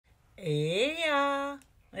Hey y'all.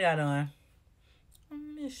 How y'all doing? I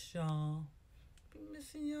miss y'all. Been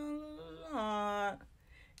missing y'all a lot.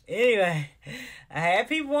 Anyway, I had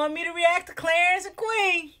people want me to react to Clarence and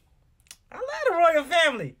Queen. I love the royal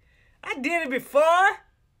family. I did it before.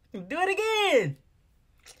 Do it again.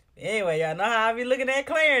 Anyway, y'all know how I be looking at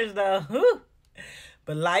Clarence though. Whew.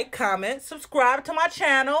 But like, comment, subscribe to my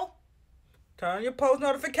channel. Turn on your post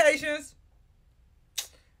notifications.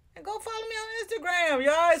 And go follow me on Instagram,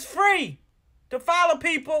 y'all. It's free to follow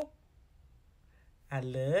people. I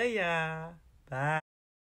love y'all. Bye.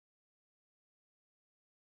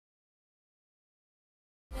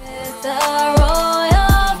 It's the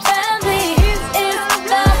royal family. It's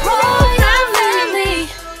the royal family.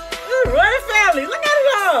 Royal family. Look at it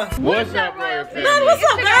all. What's up, Royal Family? What's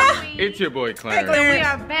up, guys? It's your boy Clarence. Hey, Clarence. We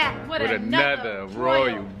are back with Another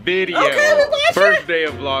royal video. Okay, we watching. First day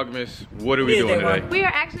of Vlogmas. What are we doing today? We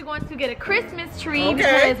are actually going to get a Christmas tree Okay.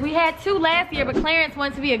 because we had two last year, but Clarence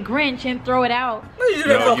wanted to be a Grinch and throw it out. What did you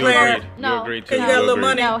do for Clarence? No. You agreed to. Cause you got a little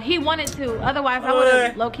money. No, he wanted to. Otherwise, I would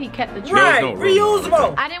have low-key kept the tree. Right, no room.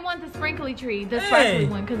 reusable. I didn't want the sprinkly tree, the sparkly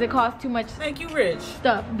one, because it costs too much Thank you, Rich.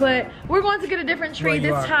 stuff. But we're going to get a different tree Well, you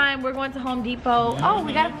this are. time. We're going to Home Depot. Oh,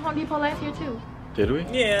 we got it from Home Depot last year too. Did we?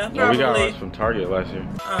 Yeah, No, we got probably. ours from Target last year.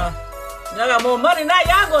 Y'all got more money now.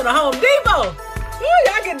 Y'all going to Home Depot. Ooh,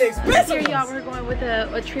 y'all getting the This expensive year, y'all, ones. we're going with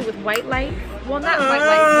a tree with white lights. Well, not white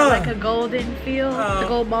lights, but like a golden feel, the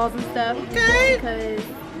gold balls and stuff. Okay.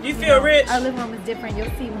 Because You feel rich? our living room is different.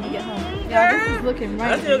 You'll see when you get home. Yeah, this is looking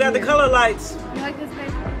right. I still got the here. color lights. You like this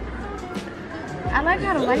paper? I like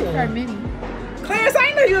how the lights are mini. Clarence, I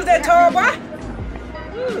didn't know you was that tall,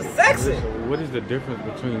 boy. Ooh, sexy. What is the difference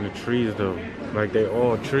between the trees, though? Like, they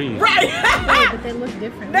all trees. Right. Yeah, but they look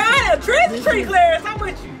different. Nah, a tree's a tree, Clarence. I'm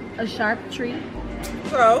with you. A sharp tree.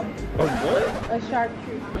 So, A sharp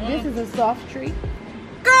tree. This is a soft tree.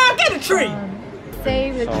 girl, get a tree.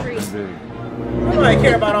 Save the Soft tree. and big. Nobody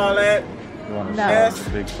care about all that. You want a No.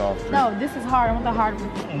 soft, big, soft tree? No, this is hard. I want the hard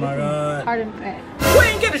one. Oh my God. Hard and fat.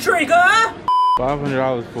 Queen, get a tree, girl.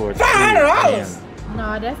 $500 for a tree. $500.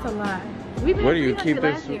 No, that's a lot. We've been What do you at keep 300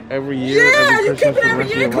 this last year. every year? Yeah, every you Christmas keep it for the every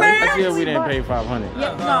rest of year, your life? Clarence. This year we didn't pay $500.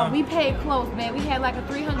 Yeah, no, we paid close, man. We had like a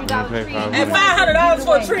 $300 We paid tree. $500. And $500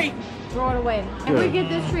 for a tree. Throw it away. If we get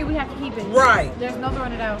this tree, we have to keep it. Right. There's no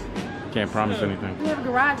throwing it out. Can't promise anything. We have a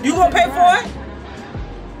garage. You gonna pay for it?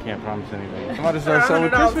 Can't promise anything. I'm about to start selling $500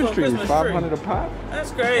 for Christmas a trees. Christmas $500 a pop.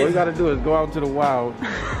 That's All you crazy. gotta do is go out to the wild,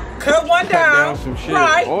 Cut one cut down down. some shit,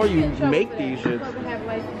 Right. or you Get in trouble make for these that. shits. Supposed to have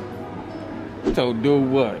license. So do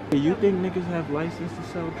what? You think niggas have license to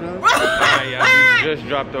sell drugs? We just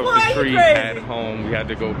dropped off Boy, the you tree crazy. at home. We had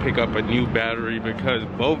to go pick up a new battery because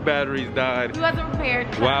both batteries died We wasn't prepared.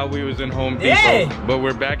 while we was in Home Depot. Yeah. But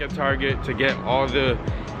we're back at Target to get all the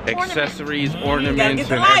accessories, gotta ornaments, get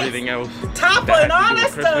the and lights, everything else. topper that and has to all do that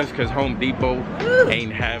with Christmas, stuff. because Home Depot Ooh.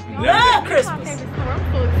 ain't have none Love of that. My Christmas. favorite store.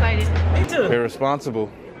 I'm so excited. Me too.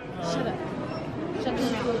 Irresponsible. Shut up. Shut your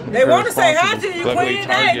mouth. They want to say hi to you, Luckily, Queen. They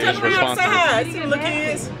Target ain't is telling me how to say responsible. hi. See the little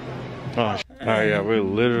kids. Oh, alright, yeah, we're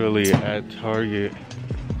literally at Target,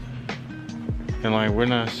 and like we're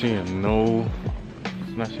not seeing no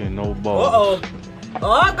balls. Uh-oh.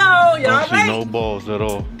 Oh, I go. Y'all don't see no late. balls at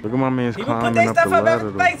all. Look at my man's People put climbing their up stuff the up ladder.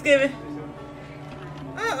 after though. Thanksgiving.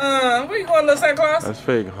 Where you going, little Santa Claus? That's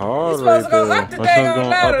fake hard You right supposed to go there. up the My dang son's on going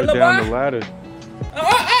ladder, up and little down boy. the ladder.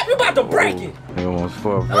 You about to break it. He almost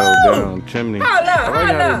fell Oh. down chimney. Holla, I like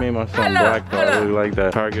how holla, they made my son holla, black though. I holla. really like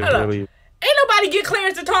that. Target's Holla. really. Ain't nobody get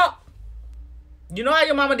Clarence to talk. You know how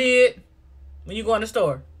your mama did when you go in the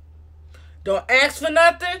store. Don't ask for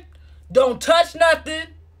nothing. Don't touch nothing.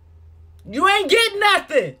 You ain't getting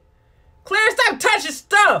nothing. Clarence, stop touching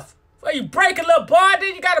stuff. Before you break a little bar,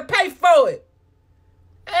 then you gotta pay for it.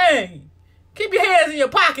 Hey, keep your hands in your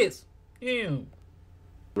pockets. Yeah.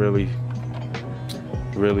 Really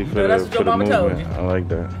for No, that's what the, your for the mama told movement. you. I like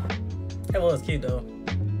that. That was cute though.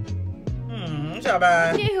 What y'all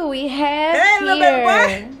buying? See who we have Hey, here. little baby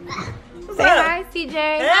boy. What's Say up? hi, CJ.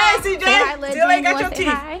 Hey, CJ. Say hi, Legend. Still ain't got You your wanna say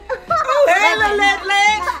teeth. hi? Oh, hey, little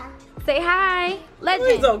leg. Say hi, Oh,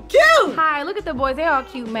 Legend. he's so cute. Hi, look at the boys. They all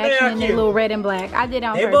cute, They matching are in their cute. little red and black. I did it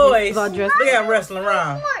on Hey, purpose. boys. All dressed. Look at him wrestling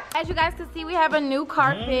around. As you guys can see, we have a new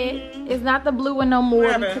carpet. It's not the blue one no more.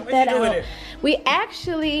 What We happened? took What you that do with out. it? We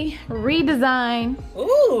actually redesigned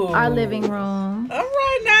Ooh. our living room. All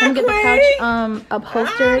right now, I'm gonna get the Queen. couch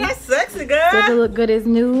upholstered. That's sexy, So it girl. look good as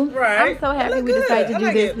new. Right. I'm so It happy look we decided good. to I do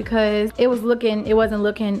like this it. because it wasn't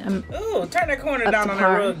looking. Ooh, turn that corner Up down to on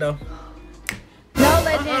par. that rug, though. No,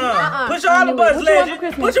 Legend. Push all the buttons, What you want for Legend.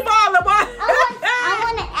 Christmas? Push them all, the boy. I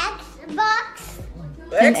want an Xbox.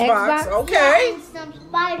 Xbox, Xbox? okay. And some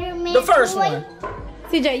Spider-Man The first toy. one.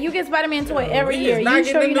 CJ, you get Spider-Man toy every he year. is not You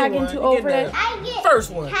getting sure the you're not new getting one. too He old for getting that? I get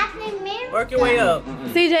First one. Captain America. Work your way up.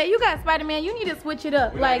 CJ, you got Spider-Man. You need to switch it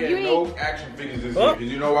up. Like you need. no action figures this Oh, year. 'Cause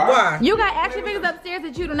you know why? Why? You got action figures upstairs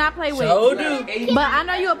that you do not play with. So do. But I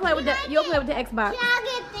know you'll play with the Xbox. Can I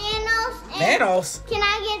get Thanos? And Thanos. Can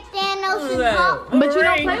I get Thanos Who's and that? Hulk? But you don't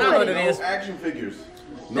Wolverine? play I know with what it. it is. No action figures.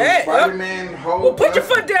 No Hey, Spider-Man, Hulk. Well, put your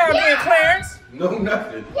nothing. foot down there, Clarence. No,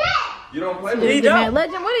 nothing. You don't play with He it. don't.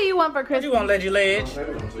 Legend, what do you want for You Christmas? won't let you ledge.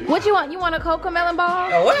 What you want? You want a cocomelon ball?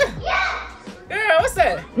 Oh, what? Girl, what's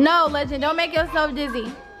that? No, Legend, don't make yourself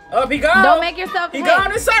dizzy. Oh, he gone. Don't make yourself. He hey,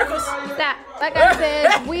 gone in circles. Stop. Like I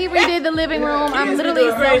said, we redid the living room. I'm Yes, we literally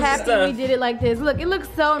doing so crazy happy stuff. we did it like this. Look, it looks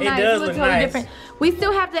so It nice. does It looks look totally nice. different. We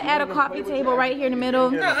still have to add a coffee table right here in the middle.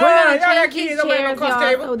 We're y'all gonna got change kids, these don't make no chairs, coffee y'all,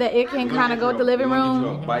 table. so that it can kind of go with the living You room.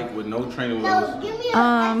 a bike with no training No, wheels. give me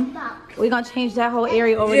an Xbox. We're gonna change that whole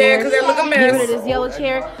area over Yeah, there. because they look a Get rid of mess. this yellow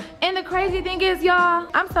chair. And the crazy thing is, y'all,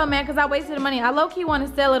 I'm so mad because I wasted the money. I low-key want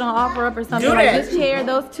to sell it on OfferUp or something. Do Like that. this chair,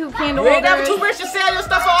 those two candle You ain't never holders. too rich to sell your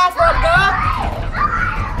stuff for offer up, girl.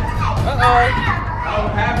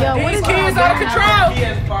 Uh-oh. Yo, what These is kids going out of on? control.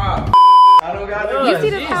 PS5. I don't got Oh, You see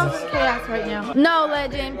this Jesus. house is chaos right now. No,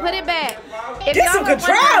 Legend, put it back. If Get y'all some were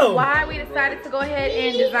wondering control. why we decided to go ahead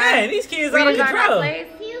and Man, design, these kids out of redesign our control. place,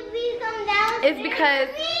 Can you please come down? it's because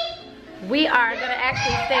we are gonna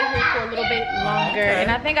actually stay here for a little bit longer, Okay.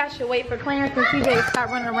 and I think I should wait for Clarence and CJ to stop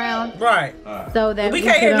running around Right. so that We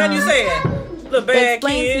can't hear could, nothing you saying. Little bad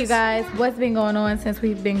explain kids. to you guys what's been going on since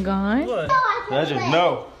we've been gone. What? Legend,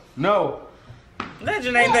 no.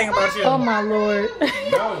 Legend ain't thinking about you. Oh my lord.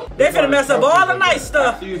 No. They finna mess up all the nice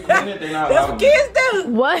stuff. After you clean it, they not That's allowed what to- kids do.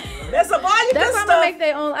 What? Mess up all your That's good why I'm gonna stuff. make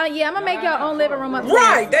their own. Yeah, I'm gonna make your own living room upstairs.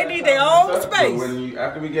 Right. They need their own But space. when you,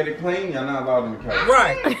 after we get it clean, y'all not allowed in the couch.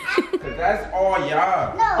 Right. Cause that's all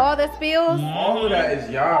y'all. All the spills. All of that is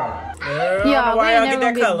y'all. Girl, Yeah, why we y'all ain't get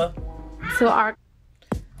never that gonna color? So our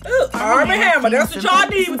Ooh, Arm and Hammer. That's what y'all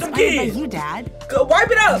need with them kids. You, Dad. Go wipe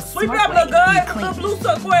it up. Sweep it up, little good. Little blue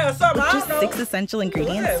square or something. I Just don't know. 6 essential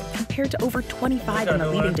ingredients compared to over 25 in the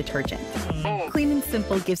leading detergent. Clean and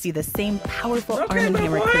Simple gives you the same powerful Arm Okay, & little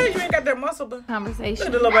Hammer boy, clean. you ain't got that muscle, but look conversation.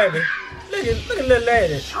 at the little baby. Look at little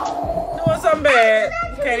lady. Doing something bad.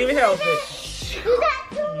 You can't even help it. Do that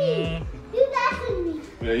to me. Do that to me.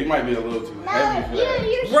 Yeah, you might be a little too heavy for that.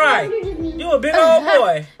 You're Right. stronger than me. You a big old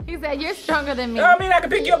boy. He said, "You're stronger than me." I mean, I can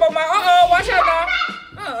pick you up on my. Watch out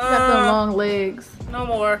now. Got them long legs. No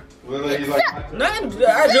more. Well, he's like, Nothing. You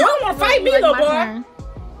don't want to fight me, Like little my boy. turn.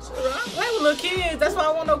 I don't play with little kids. That's why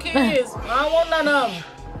I want no kids. I don't want none of them.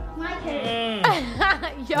 My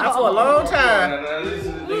turn. Yo. Not for a long time. this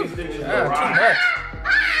is the biggest thing is the Too rock. much.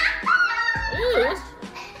 Ooh.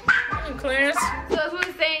 Clarence. So as we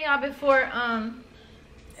were saying y'all before,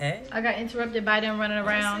 Hey. I got interrupted by them running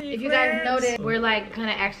around. see, If you guys Clarence. noticed, we're like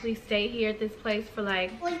gonna actually stay here at this place for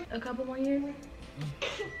like a couple more years.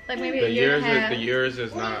 Like maybe a The year years and a half. the years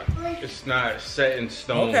is not it's not set in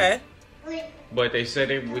stone. Okay. But they said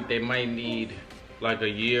they might need like a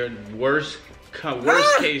year. Worst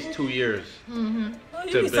Ah! case 2 years. Oh, To you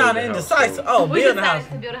be build sounding the house, indecisive. so- Oh, We building a decided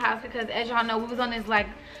house. to build a house because, as y'all know, we was on this like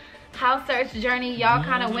house search journey. Y'all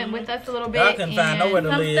kind of went with us a little bit. Y'all couldn't find nowhere to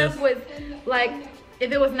some live. stuff was like,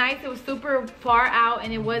 if it was nice, it was super far out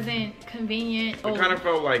and it wasn't convenient. It kind of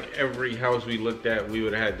felt like every house we looked at, we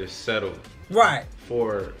would have had to settle Right.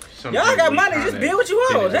 for something. Y'all got we money. Just kinda build what you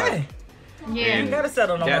want. didn't like. Dang. yeah. You ain't gotta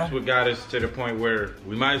settle no That's more. what got us to the point where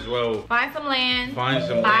we might as well Find some land. find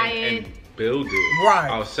some Buy land it. and build it Right.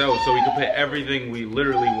 ourselves so we can put everything we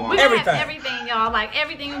literally We want. gonna Everything. have everything, y'all. Like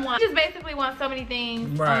everything we want. We just basically want so many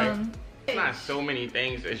things. Right. It's not so many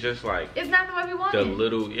things. It's just like It's not the way we want the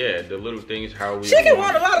it. the little things how we. She can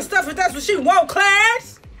want a lot of stuff if that's what she want,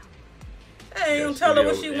 Clarence. Hey, you don't tell her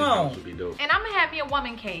what she want. And I'm gonna have me a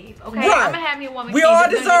woman cave, okay? Right. I'm gonna have me a woman We cave. all It's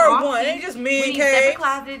gonna be deserve awesome. one. It ain't just men We need caves. separate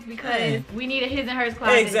closets because we need a his and hers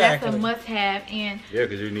closet. Exactly. That's a must-have. And Yeah,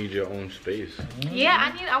 because you need your own space.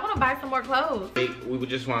 yeah, I want to buy some more clothes. We would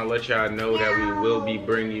just want to let y'all know that we will be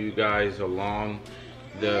bringing you guys along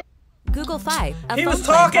the Google Fi, a He phone was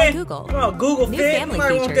plan by talking. Google. Oh, Google New Fit. family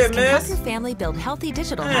Nobody want features that can help mess. your family build healthy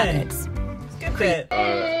digital Hey. habits. Skip that.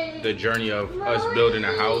 the journey of us building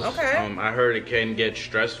a house. Okay. I heard it can get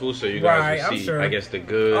stressful, so you guys Right, will I'm see. sure. I guess the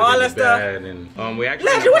good All and that the stuff. bad, and we actually.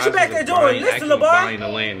 Legend, in the what you back process there of doing? buying- Listen, actually little boy. buying the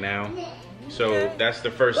land now. So that's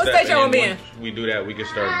the first What step. state y'all And be then in? once we do that, we can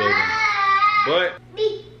start building. But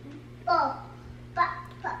Beep. Oh. Ba,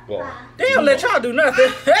 ba, well, ba. They don't let y'all do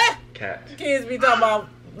nothing. cat, Kids be talking about,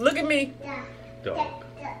 look at me, Yeah. dog.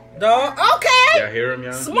 dog. Okay. Y'all hear him,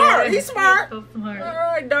 y'all? Smart. He's smart. So smart. All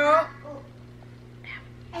right, dog.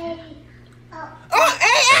 A. Oh,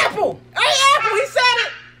 hey, Apple! Hey, Apple, he said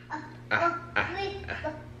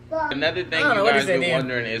it! Another thing I don't know you what he guys said been then.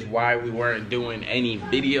 wondering is why we weren't doing any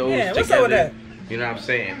videos Yeah, what's together. up with that? You know what I'm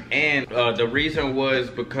saying? And the reason was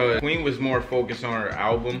because Queen was more focused on her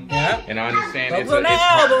album. Yeah. And I understand Focus on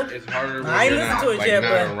that album. it's harder when I ain't you're listened not, to it like, yet,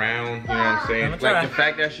 not but around. You know what I'm saying? I'ma Like try. the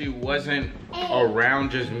fact that she wasn't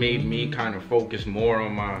around just made me kind of focus more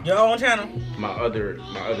on my Your own channel. other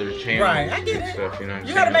channels Right, I get and it. stuff. You know what I'm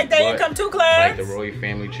You saying? gotta make that But, income too, like Clarence. the Roy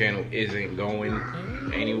Family channel isn't going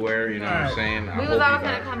anywhere. You know what I'm Right. saying? I We hope was you always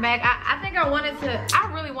guys- gonna come back. I think I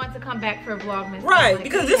really want to come back for Vlogmas. Right, Like,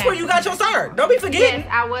 because we this had where you got to. your start. Don't be forgetting. Yes,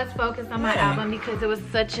 I was focused on my Yeah. album because it was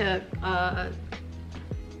such a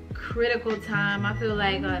critical time. I feel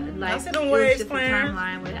like see it them was waves, just a Clarence.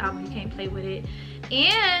 timeline with the album. You can't play with it.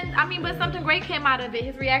 And I mean, but something great came out of it.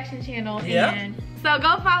 His reaction channel. Yeah. And so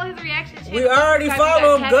go follow his reaction channel. We already Subscribe.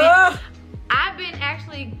 follow him, We got girl. Kevin. I've been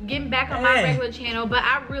actually getting back on my Hey. regular channel, but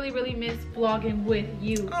I really miss vlogging with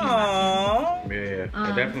you. Aww. Yeah, I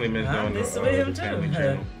definitely miss I doing miss the with him family too.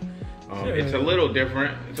 channel. Sure. It's a little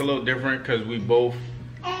different. It's a little different because we both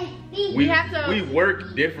We have to- we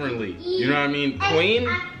work differently. You know what I mean? Queen,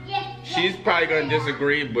 she's probably gonna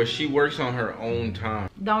disagree, but she works on her own time.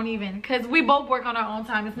 Don't even, cause we both work on our own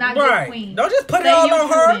time. It's not Right. just Queen. Don't just put it Say all on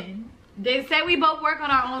her. YouTubing. They say we both work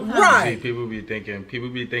on our own time. Right. See, people be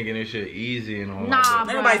thinking this shit easy and all Nah, that.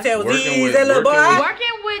 bro. Everybody said it was Working easy, with- little boy. working with- Working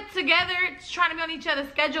with together, trying to be on each other's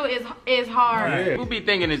schedule is hard. Yeah. People be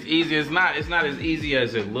thinking it's easy. It's not as easy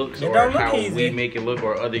as it looks, It or don't look how easy. we make it look,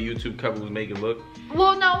 or other YouTube couples make it look.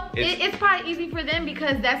 Well, no, It's- it's probably easy for them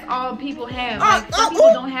because that's all people have. Oh, Like, some oh, people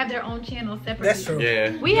ooh. don't have their own channels separately. That's true.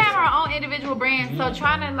 Yeah. We have our own individual brands, so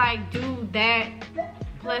trying to like do that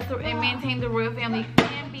plus and maintain the royal family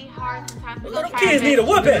can be hard sometimes. We're gonna Little try our kids need a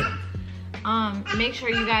best. whooping. Make sure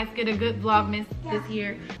you guys get a good Vlogmas this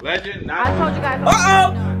year. Legend, I not told you guys.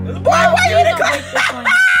 Uh-oh. Boy, why you Please didn't don't break this one.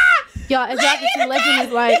 Y'all, as y'all can see, Legend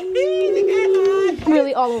is like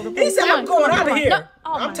really all over the place. He said, Come I'm on, going come on, out of come on. here. No.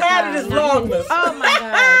 Oh I'm my tired of God, this no. Vlogmas. Oh my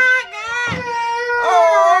God.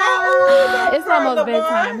 Oh, It's almost brother,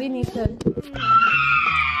 bedtime. boy. We need to.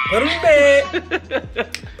 Put him to bed.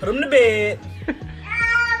 Put him to bed.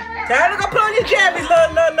 Time to go put on your jammies,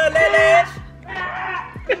 little ladies.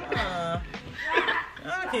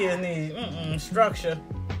 Our kids need structure.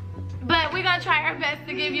 But we're gonna try our best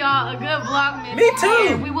to give y'all a good Vlogmas. Me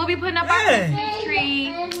too. And we will be putting up our Yeah. Christmas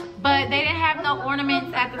tree, but they didn't have no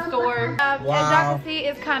ornaments at the store. As y'all Wow. can see,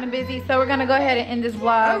 it's kind of busy, so we're gonna go ahead and end this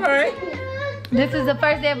vlog. All right. This is the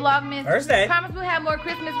first day of Vlogmas. First day. Promise we'll have more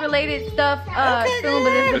Christmas related stuff Okay, soon, but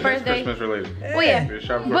this is the This is first day. Christmas related. Well, yeah. Be a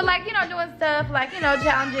shop But like, you know, doing stuff like, you know,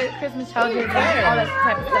 challenges, Christmas challenges, and all that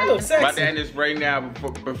type of A little stuff. About to sexy. end this right now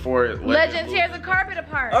before it. Legend tears the carpet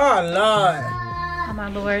apart. Oh, Lord. Oh my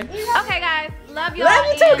Lord. Okay, guys. Love y'all. Love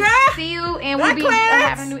you too, and girl. See you, and Bye, we'll be Clarence.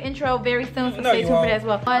 having a new intro very soon, so No, stay you tuned for won't. that as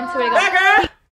well. 1, 2, 3, go. Bye, girl.